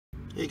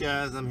Hey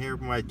guys, I'm here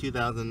for my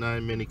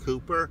 2009 Mini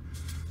Cooper,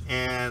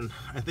 and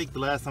I think the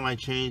last time I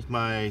changed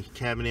my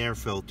cabin air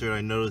filter I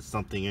noticed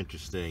something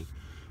interesting.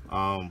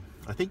 I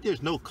think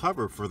there's no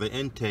cover for the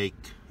intake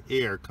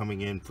air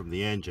coming in from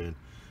the engine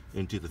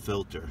into the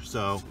filter,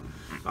 so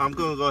I'm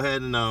going to go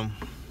ahead and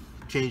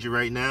change it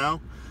right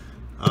now.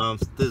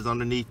 This is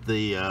underneath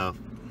the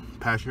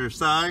passenger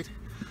side,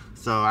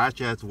 so I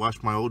actually had to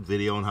watch my old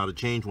video on how to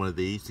change one of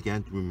these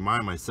again to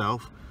remind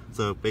myself.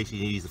 So basically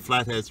you use a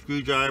flathead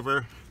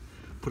screwdriver,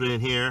 put it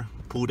in here,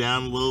 pull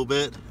down a little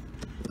bit,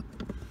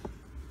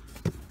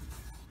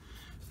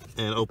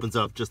 and it opens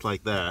up just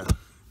like that.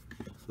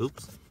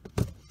 Oops.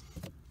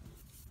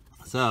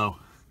 So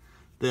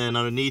then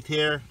underneath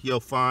here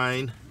you'll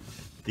find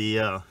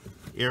the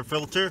air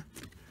filter,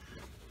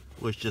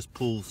 which just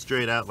pulls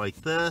straight out like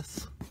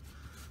this.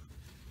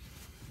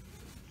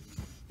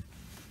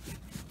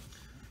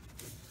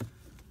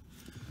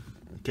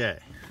 Okay.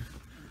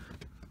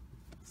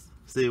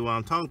 See, what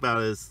I'm talking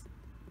about is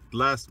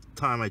last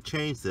time I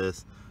changed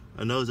this,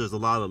 I noticed there's a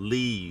lot of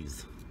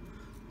leaves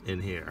in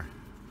here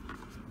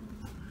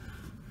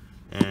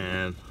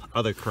and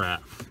other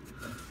crap.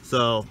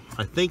 So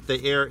I think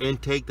the air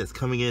intake that's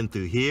coming in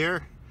through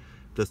here,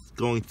 that's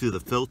going through the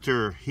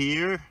filter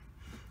here,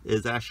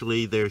 is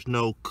actually, there's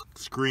no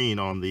screen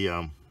on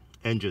the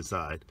engine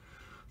side.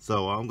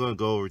 So I'm going to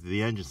go over to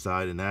the engine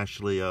side and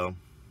actually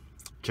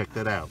check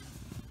that out.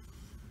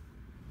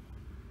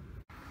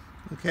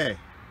 Okay,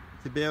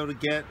 to be able to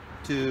get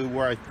to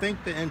where I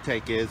think the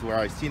intake is, where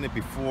I've seen it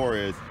before,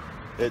 is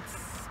it's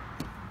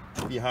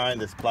behind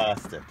this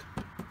plastic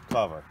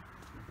cover.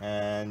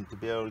 And to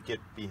be able to get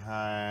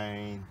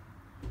behind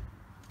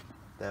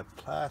that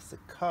plastic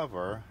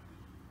cover,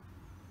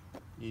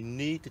 you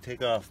need to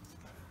take off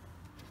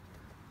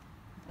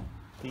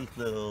these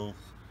little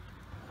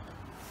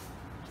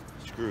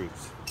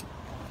screws.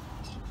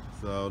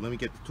 So let me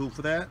get the tool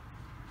for that.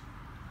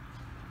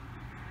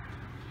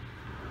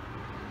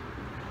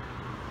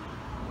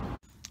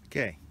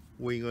 Okay,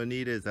 what you're going to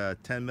need is a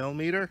 10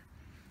 millimeter.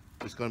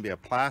 There's going to be a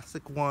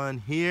plastic one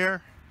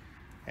here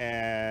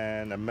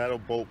and a metal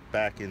bolt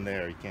back in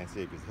there. You can't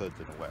see it because the hood's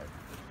in the way.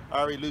 I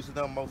already loosened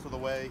them most of the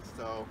way,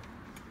 so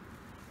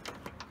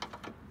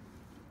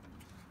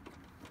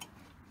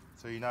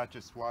you're not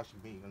just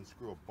watching me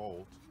unscrew a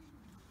bolt,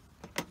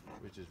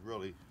 which is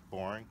really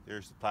boring.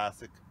 There's the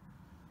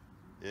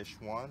plastic-ish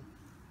one.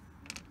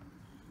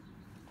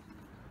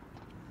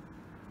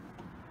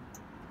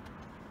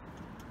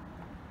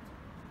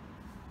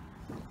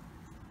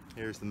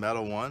 Here's the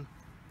metal one.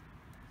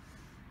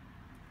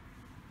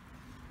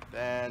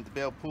 Then to be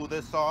able to pull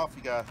this off,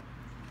 you got to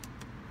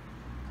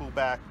pull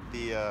back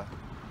the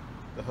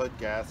hood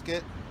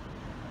gasket.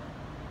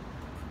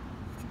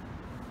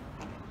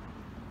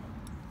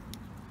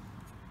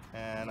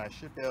 And I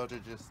should be able to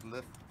just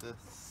lift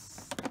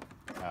this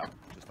out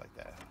just like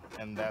that.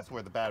 And that's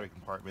where the battery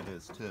compartment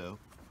is too.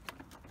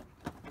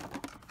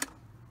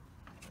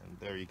 And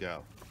there you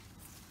go.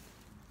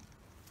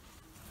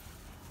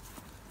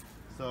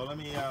 So let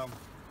me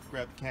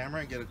grab the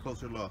camera and get a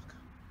closer look.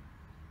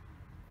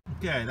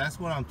 Okay, that's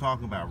what I'm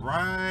talking about.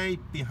 Right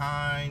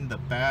behind the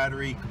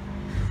battery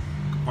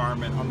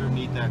compartment,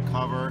 underneath that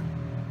cover,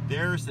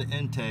 there's the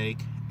intake,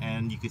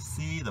 and you can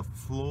see the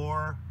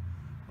floor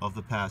of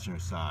the passenger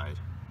side.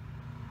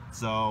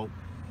 So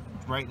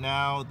right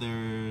now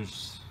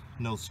there's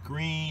no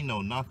screen,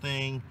 no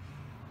nothing.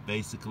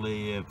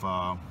 Basically, if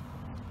a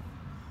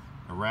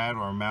rat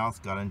or a mouse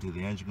got into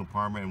the engine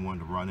compartment and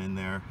wanted to run in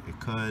there, it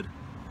could.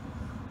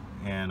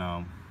 And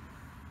I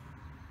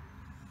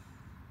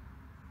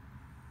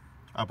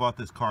bought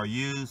this car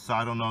used, so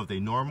I don't know if they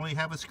normally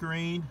have a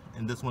screen,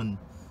 and this one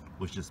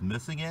was just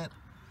missing it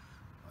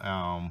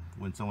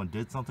when someone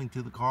did something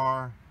to the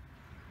car.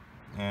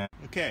 And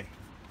okay,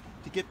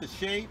 to get the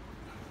shape,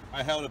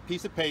 I held a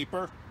piece of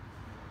paper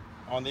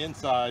on the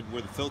inside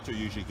where the filter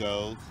usually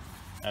goes.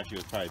 Actually,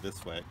 it was probably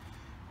this way.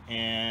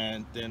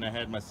 And then I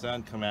had my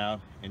son come out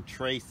and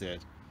trace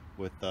it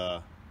with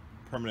a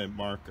permanent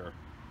marker.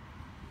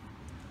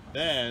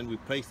 Then we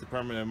placed the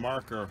permanent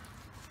marker,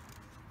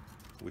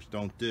 which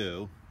don't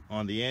do,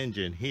 on the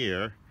engine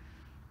here,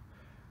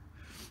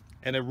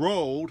 and it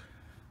rolled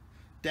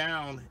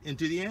down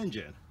into the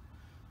engine.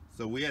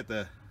 So we had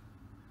to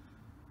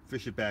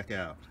fish it back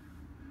out.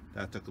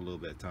 That took a little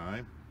bit of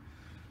time.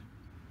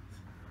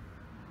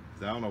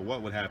 So I don't know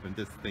what would happen if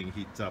this thing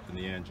heats up in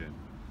the engine.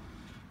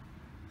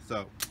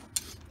 So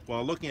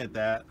while looking at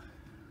that,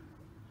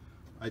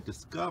 I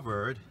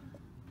discovered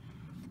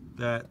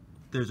that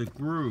there's a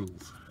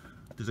groove.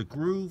 There's a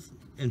groove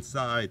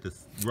inside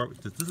this rubber.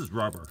 This is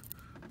rubber.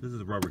 This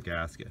is a rubber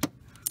gasket.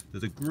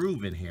 There's a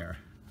groove in here.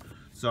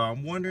 So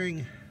I'm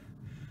wondering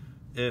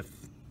if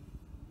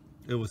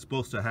it was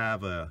supposed to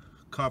have a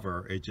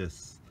cover, it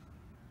just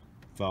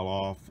fell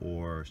off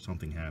or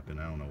something happened.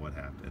 I don't know what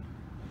happened.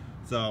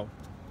 So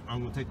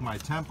I'm going to take my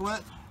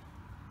template,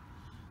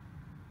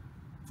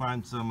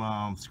 find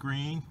some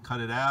screen, cut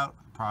it out,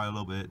 probably a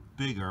little bit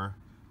bigger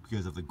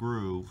because of the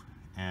groove,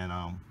 and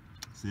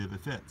see if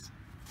it fits.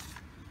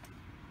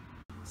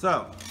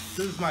 So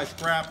this is my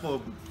scrap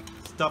of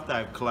stuff that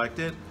I've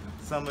collected.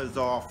 Some is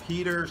off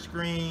heater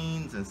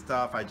screens and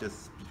stuff. I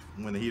just,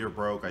 when the heater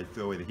broke, I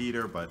threw away the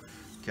heater, but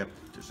kept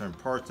certain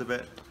parts of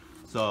it.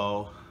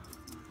 So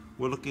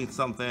we're looking at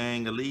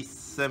something at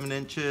least 7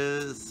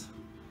 inches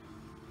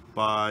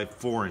by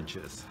 4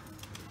 inches.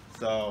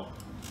 So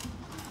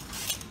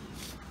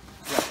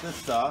got this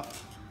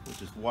stuff,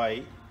 which is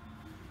white.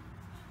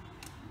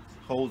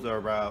 Holes are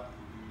about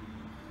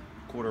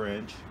 1/4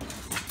 inch.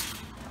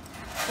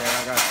 Then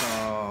I got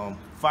some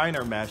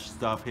finer mesh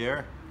stuff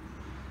here,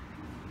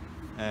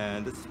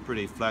 and this is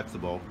pretty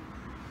flexible.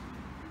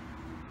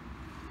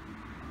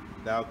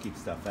 That'll keep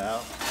stuff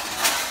out.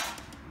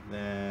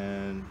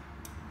 Then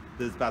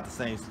this is about the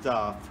same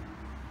stuff,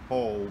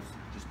 holes,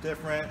 just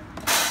different.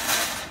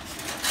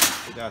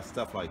 We got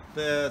stuff like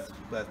this,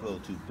 that's a little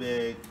too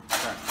big,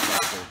 got stuff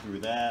to go through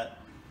that.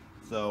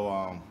 So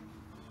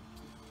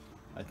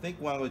I think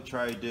what I'm going to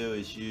try to do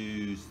is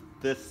use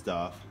this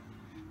stuff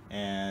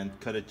and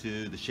cut it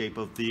to the shape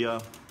of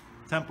the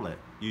template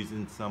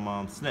using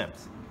some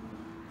snips.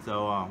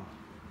 So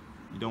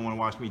you don't want to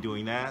watch me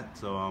doing that,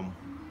 so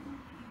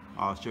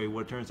I'll show you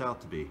what it turns out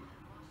to be.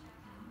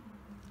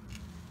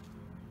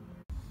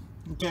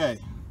 Okay,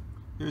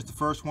 here's the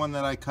first one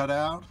that I cut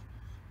out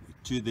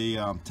to the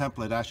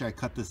template. Actually, I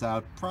cut this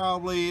out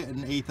probably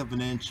 1/8 of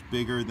an inch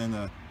bigger than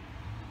the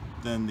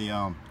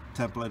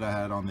template I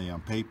had on the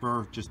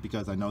paper, just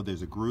because I know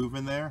there's a groove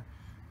in there.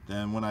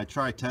 Then when I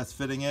tried test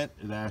fitting it,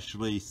 it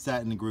actually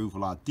sat in the groove a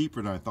lot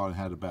deeper than I thought. It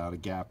had about a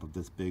gap of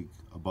this big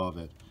above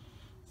it.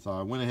 So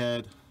I went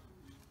ahead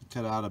and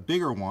cut out a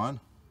bigger one,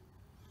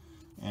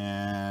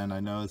 and I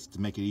noticed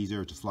to make it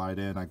easier to slide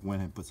in, I went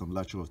ahead and put some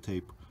electrical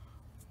tape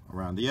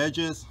around the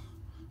edges.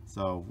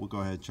 So we'll go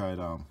ahead and try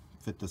to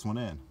fit this one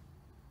in.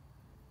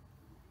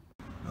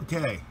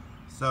 Okay,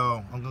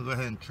 so I'm gonna go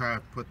ahead and try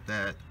to put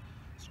that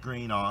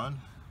screen on.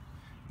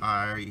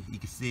 You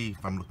can see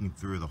if I'm looking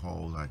through the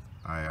hole,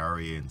 I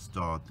already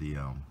installed the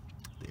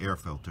air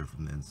filter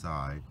from the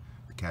inside,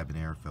 the cabin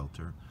air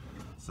filter.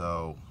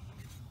 So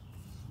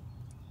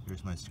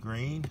here's my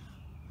screen.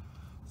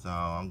 So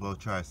I'm going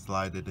to try to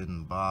slide it in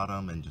the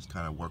bottom and just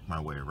kind of work my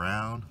way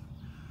around.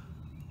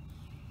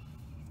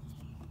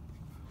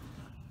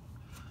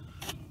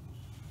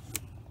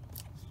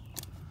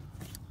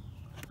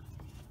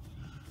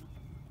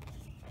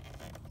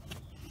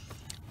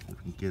 We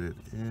can get it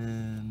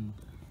in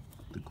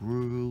the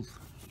groove.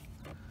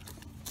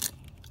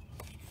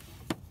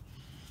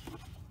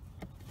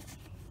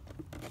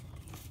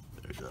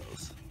 There it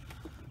goes.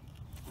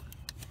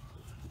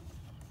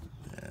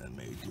 And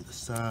maybe do the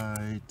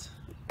sides.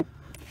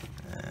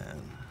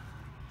 And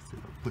see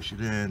if I push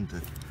it in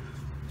to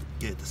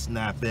get it to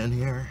snap in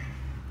here.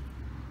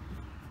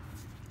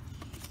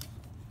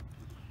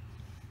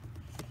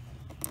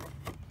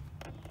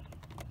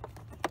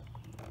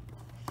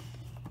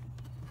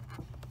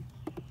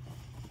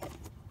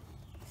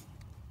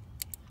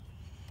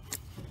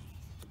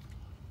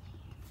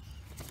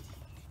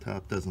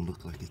 Top doesn't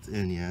look like it's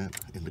in yet,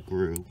 in the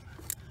groove.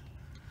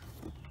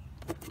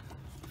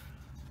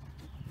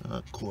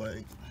 Not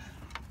quite.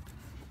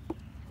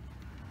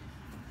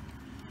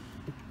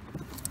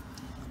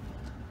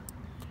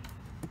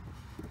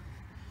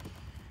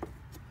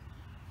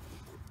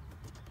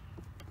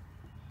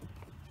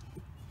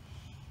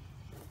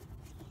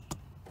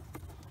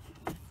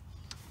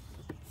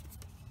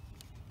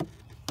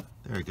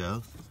 There it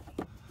goes.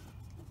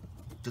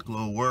 Took a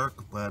little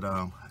work, but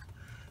I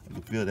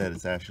can feel that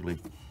it's actually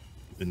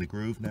in the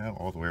groove now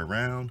all the way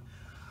around.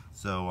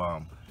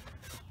 So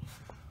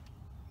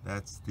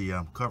that's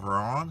the cover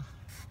on,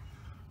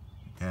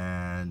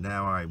 and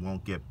now I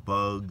won't get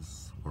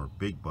bugs or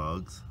big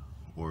bugs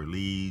or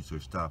leaves or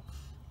stuff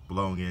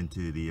blowing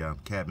into the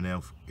cabin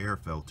air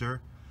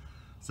filter.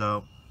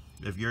 So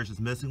if yours is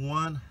missing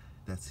one,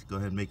 go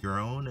ahead and make your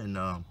own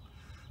and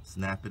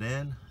snap it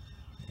in,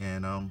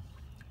 and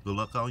good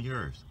luck on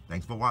yours.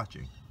 Thanks for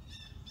watching.